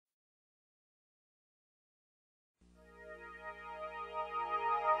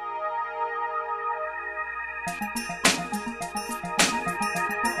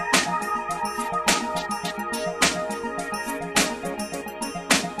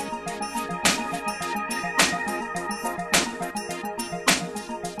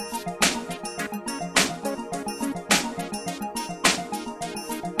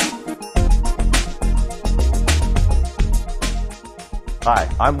Hi,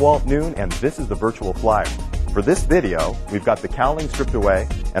 I'm Walt and this is the Virtual Flyer. For this video, we've got the cowling stripped away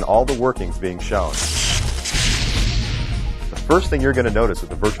and all the workings being shown. The first thing you're going to notice with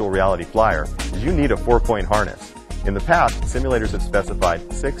the Virtual Reality Flyer is you need a 4-point harness. In the past, simulators have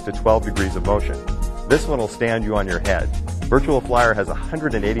specified 6 to 12 degrees of motion. This one will stand you on your head. Virtual Flyer has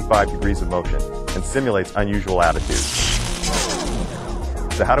 185 degrees of motion and simulates unusual attitudes.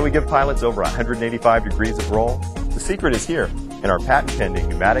 So how do we give pilots over 185 degrees of roll? The secret is here in our patent-pending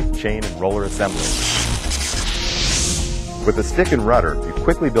pneumatic, chain, and roller assembly. With a stick and rudder, you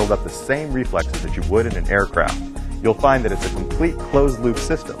quickly build up the same reflexes that you would in an aircraft. You'll find that it's a complete closed-loop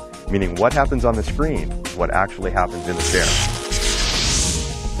system, meaning what happens on the screen is what actually happens in the chair.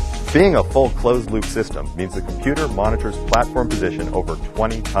 Being a full closed-loop system means the computer monitors platform position over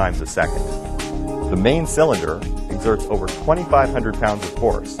 20 times a second. The main cylinder exerts over 2,500 pounds of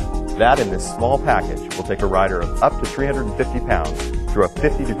force. That in this small package will take a rider of up to 350 pounds through a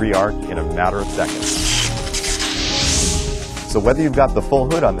 50-degree arc in a matter of seconds. So whether you've got the full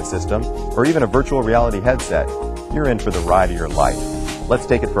hood on the system or even a virtual reality headset, you're in for the ride of your life. Let's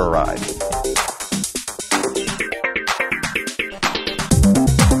take it for a ride.